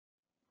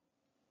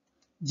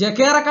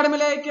JAYAKRISHNAN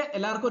അക്കാഡമിയിലേക്ക്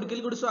എല്ലാവർക്കും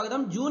ഒരിക്കൽ കൂടി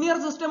സ്വാഗതം. ജൂനിയർ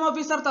സിസ്റ്റം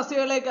ഓഫീസർ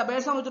തസ്തികയിലേക്ക്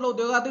അപേക്ഷ സമർപ്പിച്ചുള്ള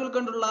ഉദ്യോഗാർത്ഥികൾക്ക്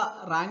വേണ്ടിയുള്ള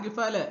റാങ്ക്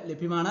ഫയൽ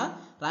ലഭ്യമാണ്.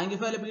 റാങ്ക്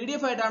ഫയൽ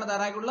PDF ആയിട്ടാണ്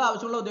തയ്യാറാക്കിയിട്ടുള്ളത്.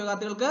 ആവശ്യമുള്ള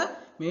ഉദ്യോഗാർത്ഥികൾക്ക്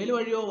മെയിൽ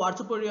വഴിയോ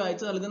വാട്സപ്പ് വഴിയോ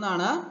അയച്ചു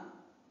നൽകുന്നതാണ്.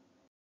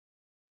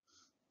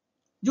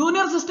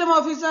 ജൂനിയർ സിസ്റ്റം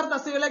ഓഫീസർ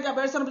തസ്തികയിലേക്ക്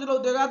അപേക്ഷ സമർപ്പിച്ചുള്ള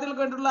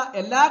ഉദ്യോഗാർത്ഥികൾക്ക് വേണ്ടിയുള്ള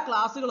എല്ലാ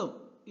ക്ലാസ്സുകളും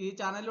ഈ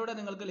ചാനലിലൂടെ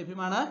നിങ്ങൾക്ക്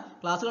ലഭ്യമാണ്.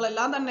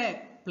 ക്ലാസ്സുകളെല്ലാം തന്നെ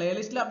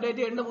പ്ലേലിസ്റ്റിൽ അപ്ഡേറ്റ്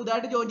ചെയ്യേണ്ട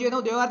പുതുതായിട്ട് ജോയിൻ ചെയ്യുന്ന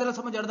ഉദ്യോഗാർത്ഥികളെ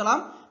സംബന്ധിച്ചിടത്തോളം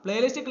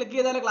പ്ലേലിസ്റ്റ് ക്ലിക്ക്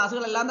ചെയ്താൽ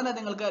ക്ലാസ്സുകളെല്ലാം തന്നെ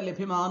നിങ്ങൾക്ക്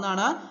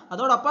ലഭ്യമാവുന്നതാണ്.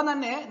 അതോടൊപ്പം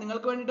തന്നെ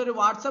നിങ്ങൾക്ക് വേണ്ടിയിട്ട് ഒരു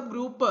വാട്സപ്പ്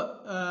ഗ്രൂപ്പ്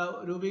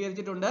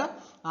രൂപീകരിച്ചിട്ടുണ്ട്.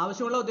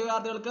 ആവശ്യമുള്ള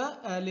ഉദ്യോഗാർത്ഥികൾക്ക്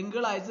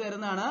ലിങ്കുകൾ അയച്ചു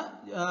തരുന്നതാണ്.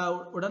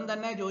 ഉടൻ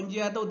തന്നെ ജോയിൻ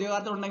ചെയ്യാത്ത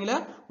ഉദ്യോഗാർത്ഥികൾ ഉണ്ടെങ്കിൽ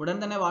ഉടൻ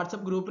തന്നെ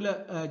വാട്സപ്പ് ഗ്രൂപ്പിൽ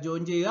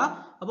ജോയിൻ ചെയ്യുക.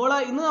 അപ്പോൾ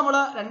ഇന്ന് നമ്മൾ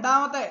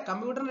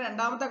കമ്പ്യൂട്ടറിന്റെ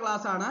രണ്ടാമത്തെ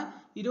ക്ലാസ് ആണ്.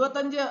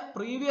 25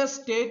 പ്രീവിയസ്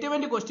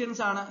സ്റ്റേറ്റ്മെന്റ്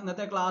ക്വസ്റ്റ്യൻസ് ആണ്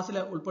ഇന്നത്തെ ക്ലാസ്സിൽ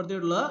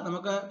ഉൾപ്പെടുത്തിയിട്ടുള്ളത്.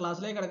 നമുക്ക്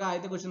ക്ലാസ്സിലേക്ക് കിടക്കാം.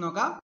 ആദ്യത്തെ ക്വസ്റ്റ്യൻ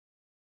നോക്കാം.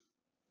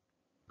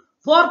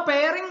 Four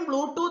pairing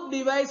Bluetooth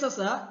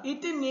devices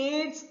it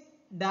needs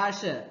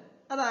dash.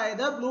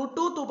 അതായത്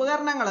ബ്ലൂടൂത്ത്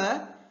ഉപകരണങ്ങള്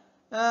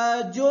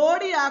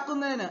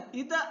ജോഡിയാക്കുന്നതിന്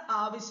ഇത്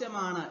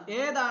ആവശ്യമാണ്.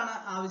 ഏതാണ്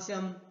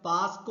ആവശ്യം?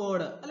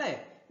 പാസ്കോഡ് അല്ലെ.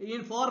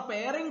 Four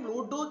pairing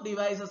Bluetooth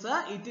devices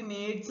it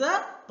needs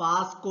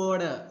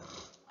passcode.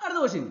 അടുത്ത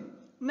question.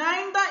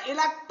 Name the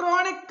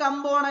electronic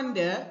component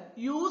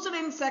used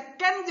in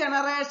second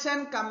generation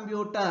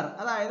computer.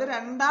 അതായത്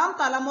രണ്ടാം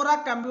തലമുറ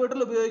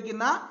കമ്പ്യൂട്ടറിൽ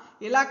ഉപയോഗിക്കുന്ന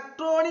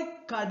ഇലക്ട്രോണിക്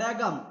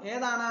ഘടകം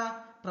ഏതാണ്?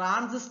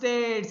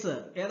 ട്രാൻസിസ്റ്റേഴ്സ്.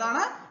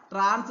 ഏതാണ്?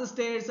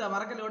 ട്രാൻസിസ്റ്റേഴ്സ്.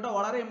 മറക്കല്ല കേട്ടോ,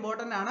 വളരെ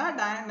ഇമ്പോർട്ടന്റ് ആണ്.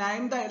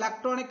 Name the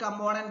electronic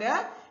component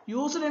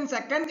used in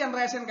second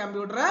generation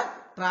computer.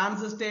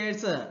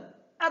 Transistors.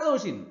 അടുത്ത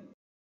question.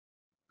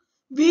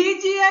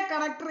 VGA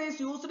connector is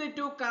used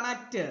to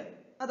connect.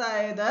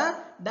 അതായത്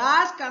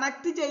ഡാഷ്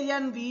കണക്ട്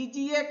ചെയ്യാൻ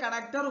VGA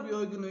കണക്ടർ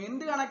ഉപയോഗിക്കുന്നു.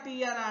 എന്ത് കണക്ട്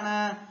ചെയ്യാനാണ്?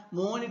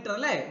 മോണിറ്റർ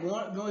അല്ലെ.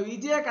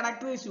 VGA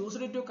connector is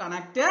used to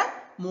connect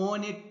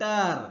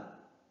monitor.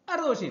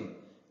 അടുത്ത question.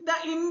 The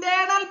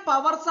internal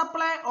power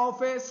supply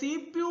of a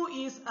CPU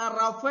is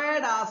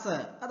referred as.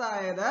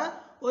 അതായത്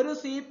ഒരു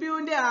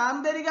CPUവിന്റെ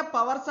ആന്തരിക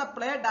പവർ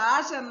സപ്ലൈ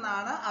ഡാഷ്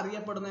എന്നാണ്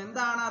അറിയപ്പെടുന്നത്.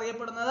 എന്താണ്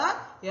അറിയപ്പെടുന്നത്?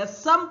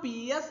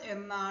 SMPS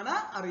എന്നാണ്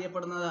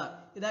അറിയപ്പെടുന്നത്.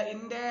 ഇത്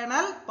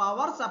internal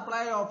power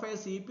supply of A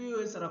CPU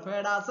is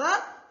referred as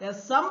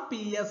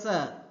SMPS.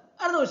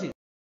 അടുത്ത question.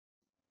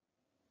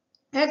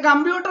 A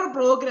computer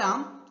program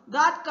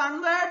that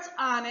converts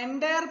an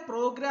entire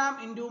program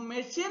into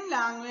machine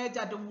language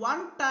at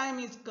one time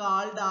is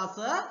called as.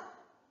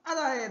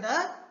 അതായത്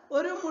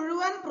ഒരു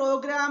മുഴുവൻ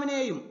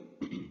പ്രോഗ്രാമിനെയും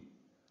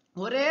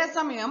ഒരേ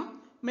സമയം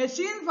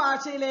മെഷീൻ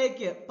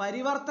ഭാഷയിലേക്ക്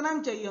പരിവർത്തനം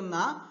ചെയ്യുന്ന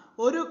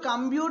ഒരു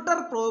കമ്പ്യൂട്ടർ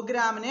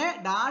പ്രോഗ്രാമിനെ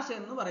ഡാഷ്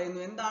എന്ന് പറയുന്നു.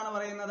 എന്താണ്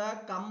പറയുന്നത്?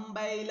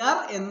 കമ്പൈലർ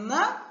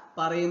എന്ന്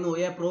പറയുന്നു.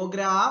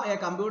 A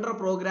computer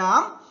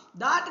program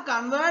that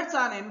converts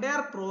an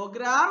entire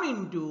programme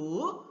into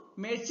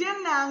machine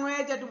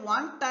language at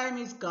one time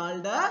is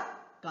called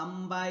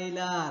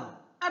compiler.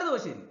 അടുത്ത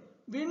question.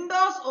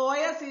 Windows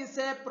OS is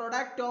a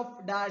product of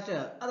dash.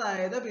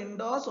 അതായത്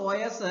വിൻഡോസ്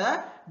OS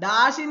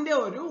ഡാഷിന്റെ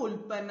ഒരു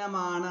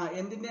ഉൽപ്പന്നമാണ്.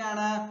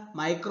 എന്തിന്റെയാണ്?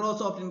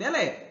 മൈക്രോസോഫ്റ്റിന്റെ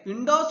അല്ലെ.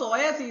 Windows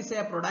OS is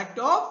a product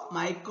of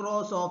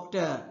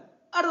Microsoft.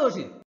 അടുത്ത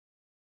question.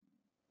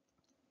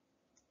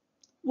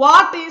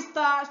 What is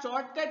the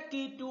shortcut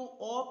key to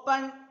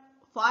open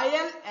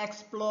file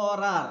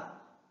explorer?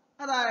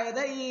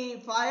 അതായത് ഈ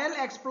file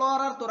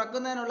explorer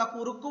തുറക്കുന്നതിനുള്ള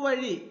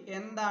കുറുക്കുവഴി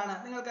എന്താണ്?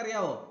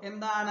 നിങ്ങൾക്കറിയാവോ?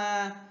 എന്താണ്?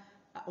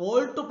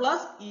 Alt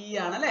plus E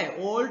ആണ് അല്ലെ.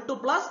 Alt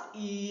plus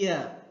E.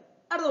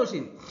 അടുത്ത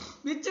question.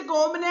 Which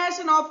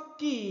combination of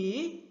key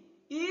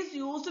is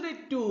used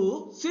to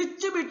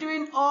switch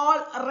between all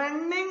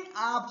running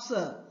apps?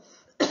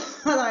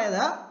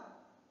 അതായത്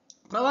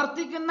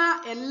പ്രവർത്തിക്കുന്ന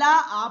എല്ലാ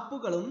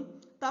ആപ്പുകളും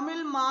തമ്മിൽ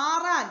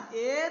മാറാൻ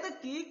ഏത്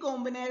കീ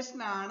കോമ്പിനേഷൻ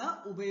ആണ്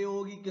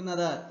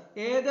ഉപയോഗിക്കുന്നത്?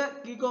 ഏത്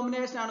കീ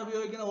കോമ്പിനേഷൻ ആണ്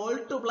ഉപയോഗിക്കുന്നത്?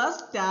 Alt plus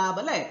tab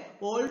അല്ലെ.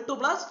 Alt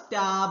plus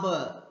tab.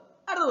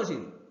 അടുത്ത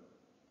question.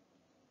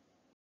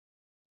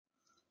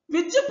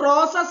 Which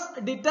process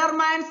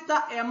determines the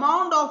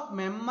amount of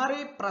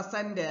memory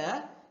present,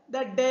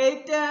 the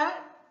date,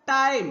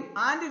 time,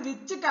 and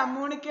which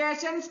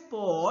communication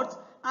ports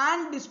and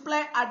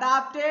display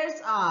adapters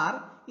are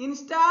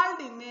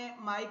installed in a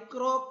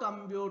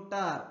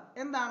microcomputer?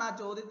 എന്താണ് ആ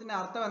ചോദ്യത്തിന്റെ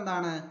അർത്ഥം?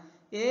 എന്താണ്?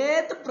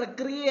 ഏത്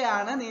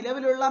പ്രക്രിയയാണ്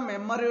നിലവിലുള്ള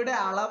മെമ്മറിയുടെ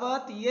അളവ്,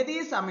 തീയതി,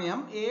 സമയം,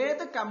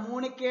 ഏത്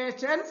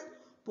കമ്മ്യൂണിക്കേഷൻസ്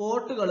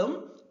പോർട്ടുകളും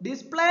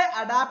ഡിസ്പ്ലേ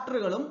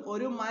അഡാപ്റ്ററുകളും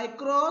ഒരു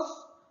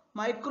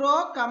മൈക്രോ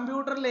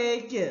കമ്പ്യൂട്ടറിൽ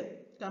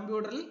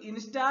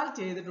ഇൻസ്റ്റാൾ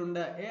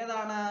ചെയ്തിട്ടുണ്ട്?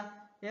 ഏതാണ്?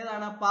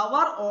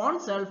 പവർ ഓൺ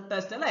സെൽഫ്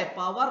ടെസ്റ്റ് അല്ലെ.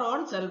 Power on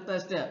self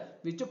test.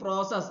 Which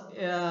process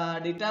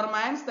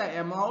determines the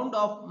amount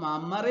of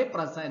memory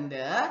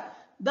present,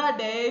 the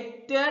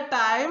date,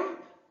 time,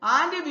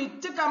 and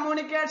which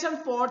communication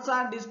ports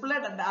and display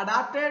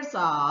adapters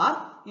R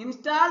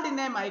installed in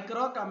A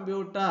micro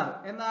computer?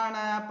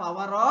 എന്താണ്?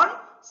 Power on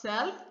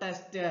self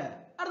test.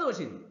 അടുത്ത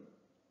question.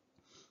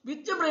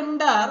 Which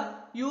printer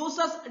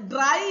uses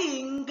dry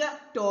ink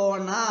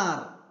toner?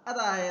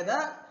 അതായത്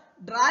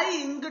dry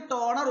ink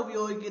toner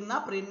ഉപയോഗിക്കുന്ന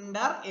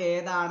printer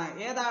ഏതാണ്?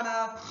 ഏതാണ്?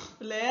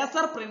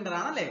 Laser printer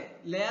ആണ് അല്ലെ.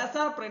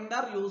 Laser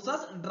printer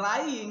uses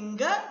dry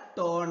ink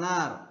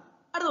toner.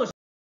 അടുത്ത question,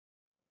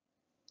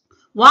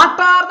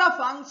 what are the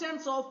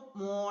functions of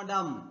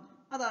modem?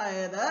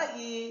 അതായത്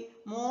ഈ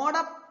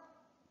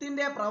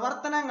മോഡത്തിന്റെ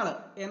പ്രവർത്തനങ്ങൾ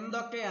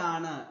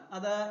എന്തൊക്കെയാണ്?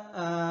 അത്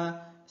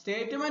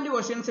സ്റ്റേറ്റ്മെന്റ്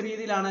ക്വസ്റ്റ്യൻസ്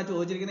രീതിയിലാണ്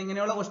ചോദിച്ചിരിക്കുന്നത്.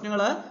 ഇങ്ങനെയുള്ള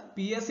ക്വസ്റ്റ്യനുകൾ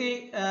PSC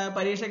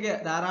പരീക്ഷയ്ക്ക്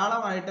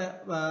ധാരാളമായിട്ട്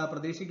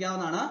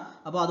പ്രതീക്ഷിക്കാവുന്നതാണ്.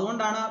 അപ്പോൾ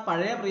അതുകൊണ്ടാണ്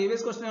പഴയ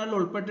പ്രീവിയസ് ക്വസ്റ്റ്യനുകളിൽ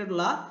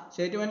ഉൾപ്പെട്ടിട്ടുള്ള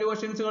സ്റ്റേറ്റ്മെന്റ്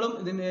ക്വസ്റ്റ്യൻസുകളും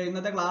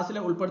ഇന്നത്തെ ക്ലാസ്സിൽ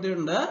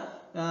ഉൾപ്പെടുത്തിയിട്ടുണ്ട്.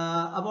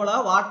 അപ്പോൾ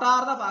what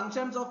are the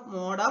functions of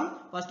modem?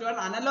 First one,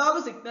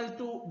 analogue signal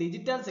to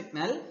digital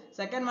signal.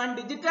 Second one,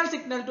 digital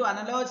signal to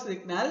analogue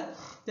signal.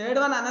 Third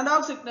one,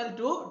 analogue signal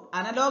to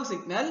analogue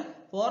signal.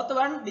 Fourth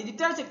one,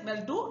 digital signal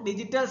to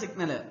digital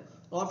signal.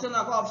 Option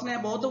നോക്കാം. Option A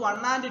both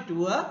 1 and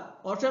 2.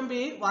 Option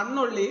B 1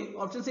 only.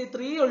 Option C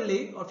 3 only.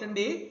 Option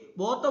D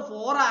both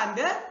 4 and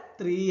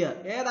 3.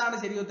 ഏതാണ്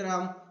ശരി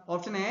ഉത്തരം?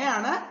 Option A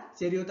ആണ്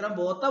ശരി ഉത്തരം,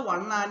 both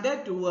 1 and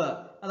 2.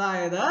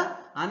 അതായത്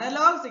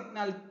analogue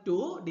signal to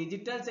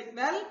digital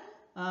signal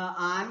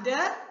and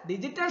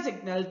digital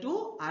signal to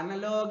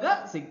analogue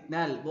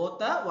signal,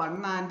 both 1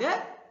 and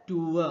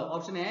 2.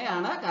 Option A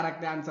ആണ്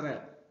correct answer.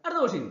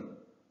 അടുത്ത question,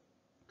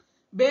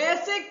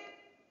 basic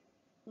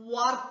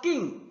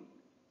working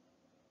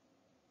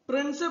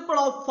principle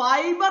of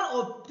fibre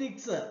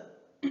optics.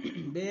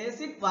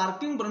 Basic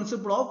working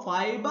principle of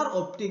fibre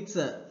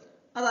optics.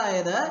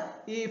 അതായത്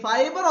ഈ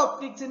fibre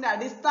ഒപ്റ്റിക്സിന്റെ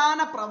അടിസ്ഥാന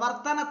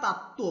പ്രവർത്തന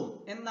തത്വം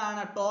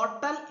എന്താണ്?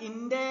 Total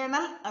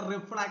internal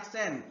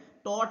reflection.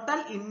 Total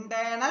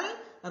internal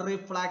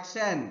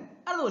reflection.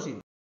 അടുത്ത question,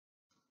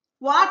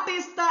 what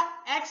is the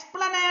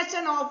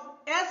explanation of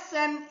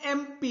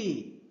SNMP?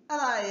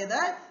 അതായത്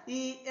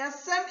ഈ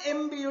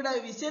SNMP യുടെ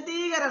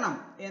വിശദീകരണം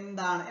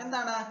എന്താണ്?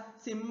 എന്താണ്?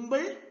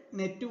 Simple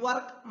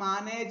network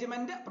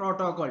management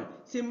protocol.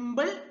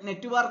 Simple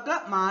network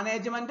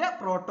management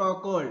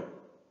protocol.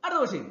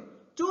 അടുത്ത question,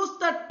 choose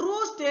the true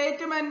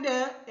statement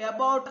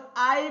about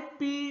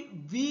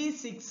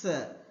IPv6.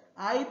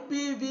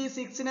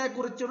 IPv6 നെ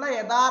കുറിച്ചുള്ള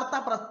യഥാർത്ഥ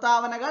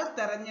പ്രസ്താവനകൾ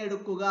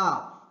തിരഞ്ഞെടുക്കുക.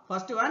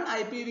 First one,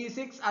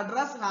 IPv6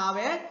 address have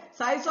a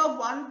size of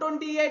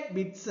 128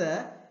 bits.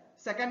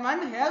 Second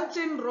one, helps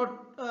in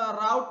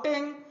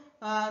routing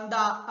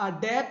the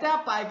data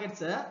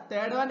packets.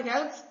 Third one,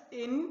 helps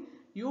in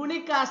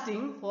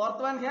unicasting. Fourth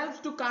one, helps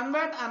to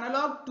convert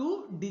analog to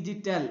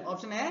digital.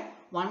 Option A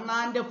 1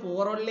 and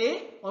 4 only.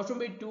 Option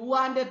B 2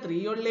 and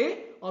 3 only.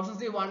 Option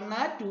C 1,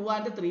 2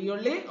 and 3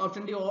 only.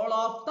 Option D all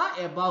of the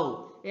above.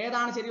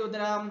 ഏതാണ് ശരി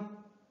ഉത്തരം?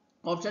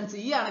 Option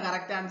C ആണ്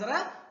correct answer.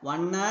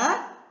 1,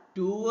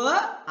 2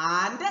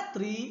 and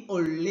 3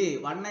 only.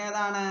 1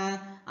 ഏതാണ്?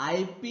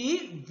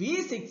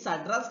 IPv6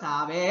 address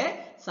have a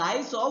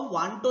size of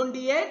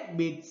 128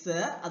 bits.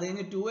 അത്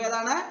കഴിഞ്ഞ് 2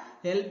 ഏതാണ്?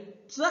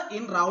 helps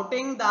in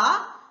routing the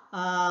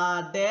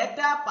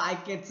data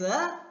packets.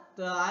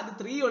 And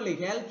 3 only,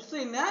 helps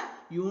in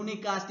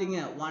unicasting.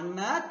 1,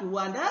 2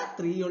 and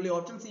 3 only.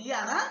 Option C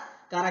ആണ്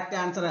correct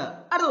answer.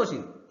 അടുത്ത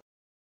question,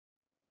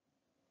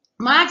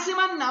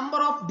 maximum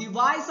number of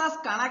devices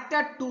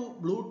connected to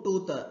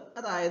Bluetooth.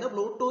 അതായത്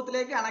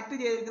ബ്ലൂടൂത്തിലേക്ക് connect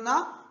ചെയ്തിരിക്കുന്ന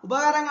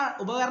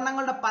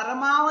ഉപകരണങ്ങളുടെ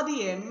പരമാവധി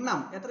എണ്ണം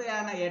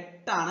എത്രയാണ്?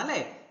 8 ആണ്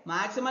അല്ലെ.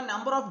 maximum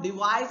number of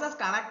devices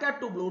connected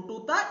to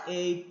Bluetooth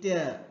 8.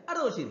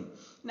 അടുത്ത question,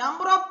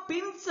 number of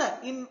pins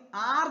in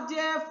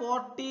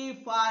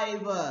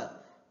RJ45.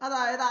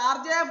 അതായത്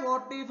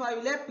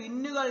RJ45ലെ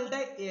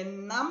പിന്നുകളുടെ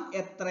എണ്ണം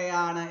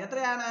എത്രയാണ്?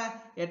 എത്രയാണ്?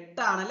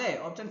 8 ആണ് അല്ലെ.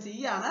 ഓപ്ഷൻ സി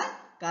ആണ്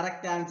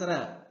കറക്റ്റ് ആൻസർ.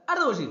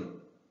 അടുത്ത question,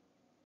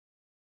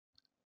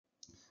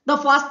 the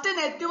first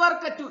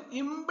network to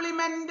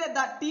implement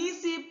the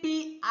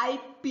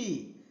TCP/IP.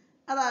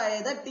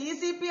 അതായത്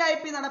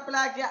TCP/IP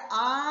നടപ്പിലാക്കിയ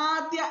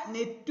ആദ്യ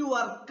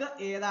നെറ്റ്വർക്ക്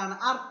ഏതാണ്?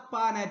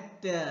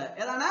 ARPANET.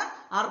 ഏതാണ്?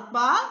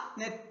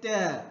 ARPANET.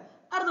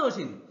 അടുത്ത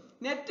question,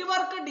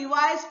 network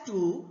device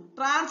to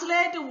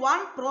translate one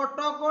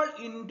protocol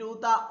into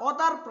the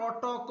other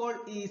protocol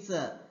is.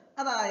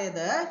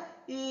 അതായത്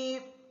ഈ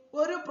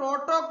ഒരു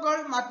പ്രോട്ടോകോൾ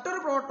മറ്റൊരു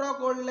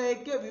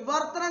പ്രോട്ടോകോളിലേക്ക്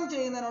വിവർത്തനം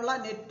ചെയ്യുന്നതിനുള്ള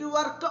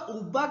നെറ്റ്വർക്ക്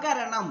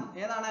ഉപകരണം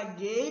ഏതാണ്?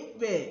 ഗേറ്റ്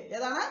വേ.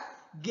 ഏതാണ്?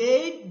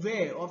 Gate way.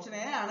 ഓപ്ഷൻ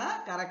എ ആണ്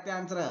correct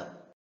answer.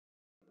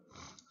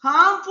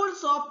 harmful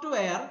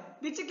software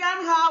which can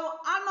have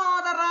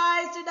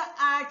unauthorized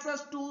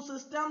access to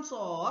systems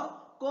or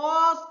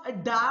cause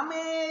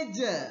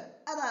damage.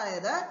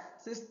 അതായത്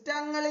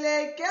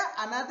സിസ്റ്റങ്ങളിലേക്ക്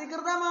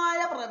അനധികൃതമായ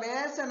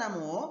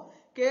പ്രവേശനമോ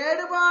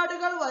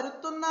കേടുപാടുകൾ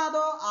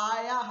വരുത്തുന്നതോ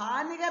ആയ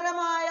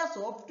ഹാനികരമായ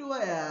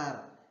സോഫ്റ്റ്വെയർ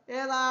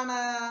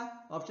ഏതാണ്?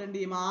 ഓപ്ഷൻ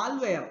ഡി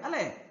മാൽവെയർ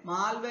അല്ലെ.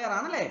 മാൽവെയർ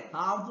ആണ് അല്ലെ.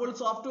 harmful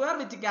software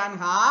which can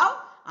have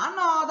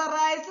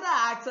unauthorized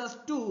access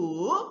to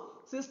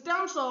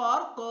systems or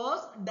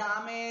cause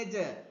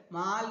damage.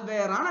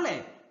 Malware ആണ് അല്ലെ.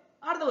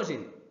 അടുത്ത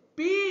question,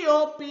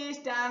 POP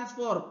stands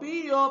for.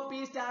 POP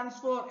stands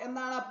for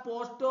എന്താണ്?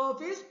 Post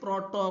office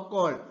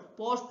protocol.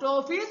 Post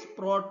office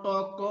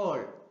protocol.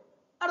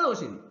 അടുത്ത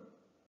question,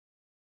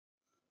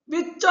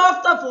 Which of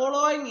the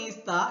following is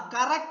the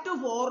correct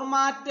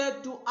format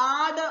to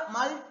add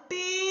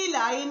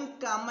multi-line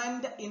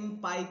comment in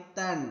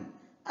Python?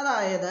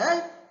 അതായത്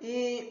ഈ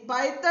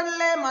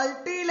പൈത്തണിലെ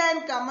multi line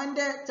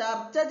comment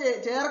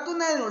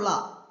ചേർക്കുന്നതിനുള്ള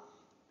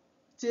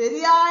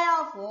ശരിയായ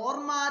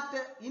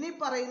format ഇനി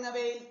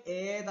പറയുന്നവയിൽ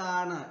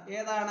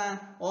ഏതാണ്?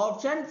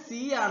 Option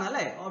C ആണ്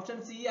അല്ലെ? ഓപ്ഷൻ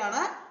സി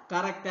ആണ്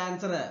കറക്റ്റ്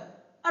ആൻസർ.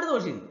 അടുത്ത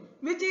question.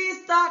 Which is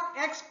the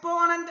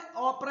exponent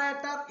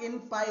operator in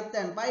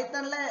Python?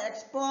 പൈത്തണിലെ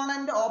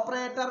exponent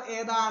operator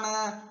ഏതാണ്?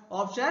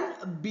 ഓപ്ഷൻ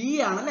ബി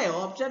ആണ് അല്ലെ?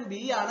 ഓപ്ഷൻ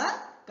ബി ആണ്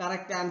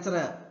കറക്റ്റ് ആൻസർ.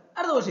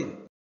 അടുത്ത question.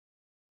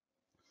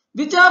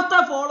 Which of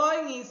the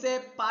following is a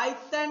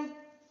Python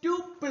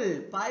tuple?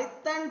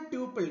 Python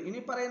tuple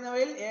ഇനി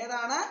പറയുന്നവയിൽ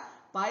ഏതാണ്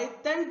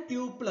Python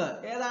tuple?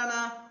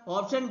 ഏതാണ്?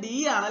 ഓപ്ഷൻ ഡി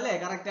ആണ് അല്ലെ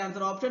കറക്റ്റ്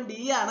ആൻസർ. ഓപ്ഷൻ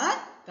ഡി ആണ്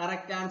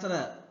കറക്റ്റ് ആൻസർ.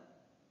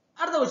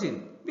 അടുത്ത question.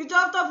 Which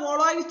of the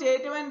following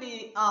statement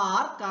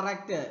are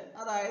correct?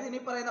 അതായത് ഇനി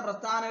പറയുന്ന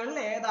പ്രസ്താവനകളിൽ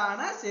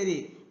ഏതാണ് ശരി?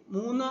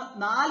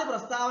 4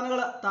 പ്രസ്താവനകൾ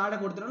താഴെ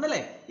കൊടുത്തിട്ടുണ്ട് അല്ലെ?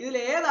 ഇതിൽ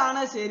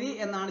ഏതാണ് ശരി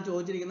എന്നാണ്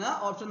ചോദിച്ചിരിക്കുന്നത്.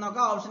 ഓപ്ഷൻ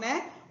നോക്കാം. Option A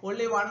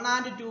only 1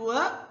 and 2,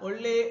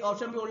 only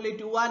option B only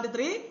 2 and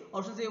 3,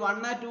 option C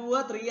 1, 2,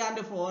 3 and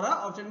 4,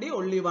 option D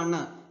only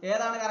 1.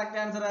 ഏതാണ് കറക്റ്റ്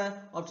ആൻസർ?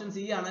 ഓപ്ഷൻ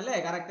സി ആണല്ലേ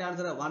കറക്റ്റ്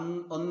ആൻസർ. 1,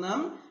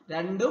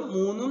 2,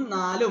 3,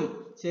 4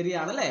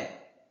 ശരിയാണല്ലേ.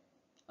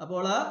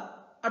 അപ്പോൾ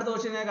അടുത്ത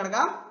ക്വസ്റ്റ്യനിലേക്ക്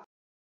കടക്കാം.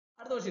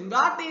 അടുത്ത question.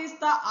 What is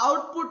the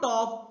output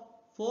of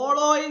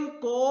following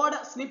code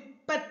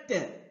snippet?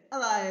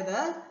 അതായത്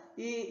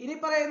ഇനി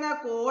പറയുന്ന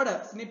കോഡ്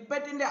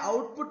സ്നിപ്പറ്റിന്റെ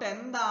ഔട്ട്പുട്ട്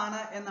എന്താണ്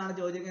എന്നാണ്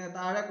ചോദിക്കുന്നത്.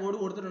 താഴെ കോഡ്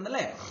കൊടുത്തിട്ടുണ്ട്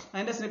അല്ലെ?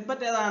 അതിന്റെ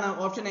സ്നിപ്പറ്റ് ഏതാണ്?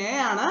 ഓപ്ഷൻ എ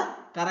ആണ്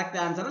കറക്റ്റ്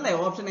ആൻസർ അല്ലെ?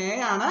 ഓപ്ഷൻ എ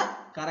ആണ്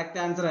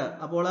കറക്റ്റ് ആൻസർ.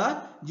 അപ്പോൾ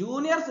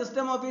ജൂനിയർ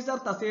സിസ്റ്റം ഓഫീസർ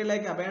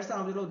തസ്തികയിലേക്ക് അപേക്ഷ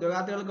സമർപ്പിച്ചിട്ടുള്ള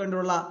ഉദ്യോഗാർത്ഥികൾക്ക്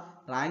വേണ്ടിയുള്ള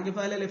റാങ്ക്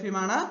ഫയൽ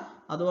ലഭ്യമാണ്.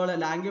 അതുപോലെ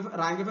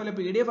റാങ്ക് ഫയൽ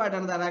PDF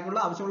ആയിട്ടാണ്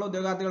തയ്യാറാക്കിയുള്ള. ആവശ്യമുള്ള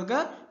ഉദ്യോഗാർത്ഥികൾക്ക്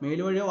മെയിൽ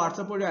വഴിയോ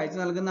വാട്സപ്പ് വഴിയോ അയച്ചു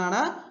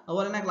നൽകുന്നതാണ്.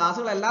 അതുപോലെ തന്നെ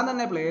ക്ലാസ്സുകളെല്ലാം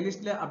തന്നെ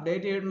പ്ലേലിസ്റ്റിൽ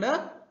അപ്ഡേറ്റ് ചെയ്തിട്ടുണ്ട്.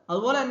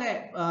 അതുപോലെ തന്നെ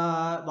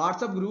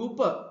വാട്സപ്പ്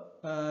ഗ്രൂപ്പ്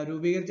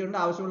രൂപീകരിച്ചുകൊണ്ട്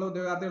ആവശ്യമുള്ള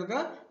ഉദ്യോഗാർത്ഥികൾക്ക്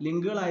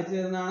ലിങ്കുകൾ അയച്ചു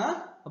തരുന്നതാണ്.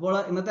 അപ്പോൾ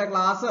ഇന്നത്തെ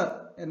ക്ലാസ്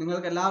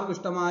നിങ്ങൾക്ക് എല്ലാവർക്കും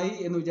ഇഷ്ടമായി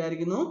എന്ന്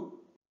വിചാരിക്കുന്നു.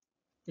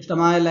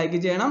 ഇഷ്ടമായ ലൈക്ക്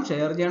ചെയ്യണം,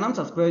 ഷെയർ ചെയ്യണം,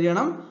 സബ്സ്ക്രൈബ്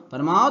ചെയ്യണം.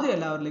 പരമാവധി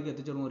എല്ലാവരിലേക്ക്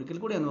എത്തിച്ചേർന്ന് ഒരിക്കൽ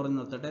കൂടി എന്ന് പറഞ്ഞ്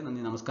നിർത്തട്ടെ.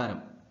 നന്ദി, നമസ്കാരം.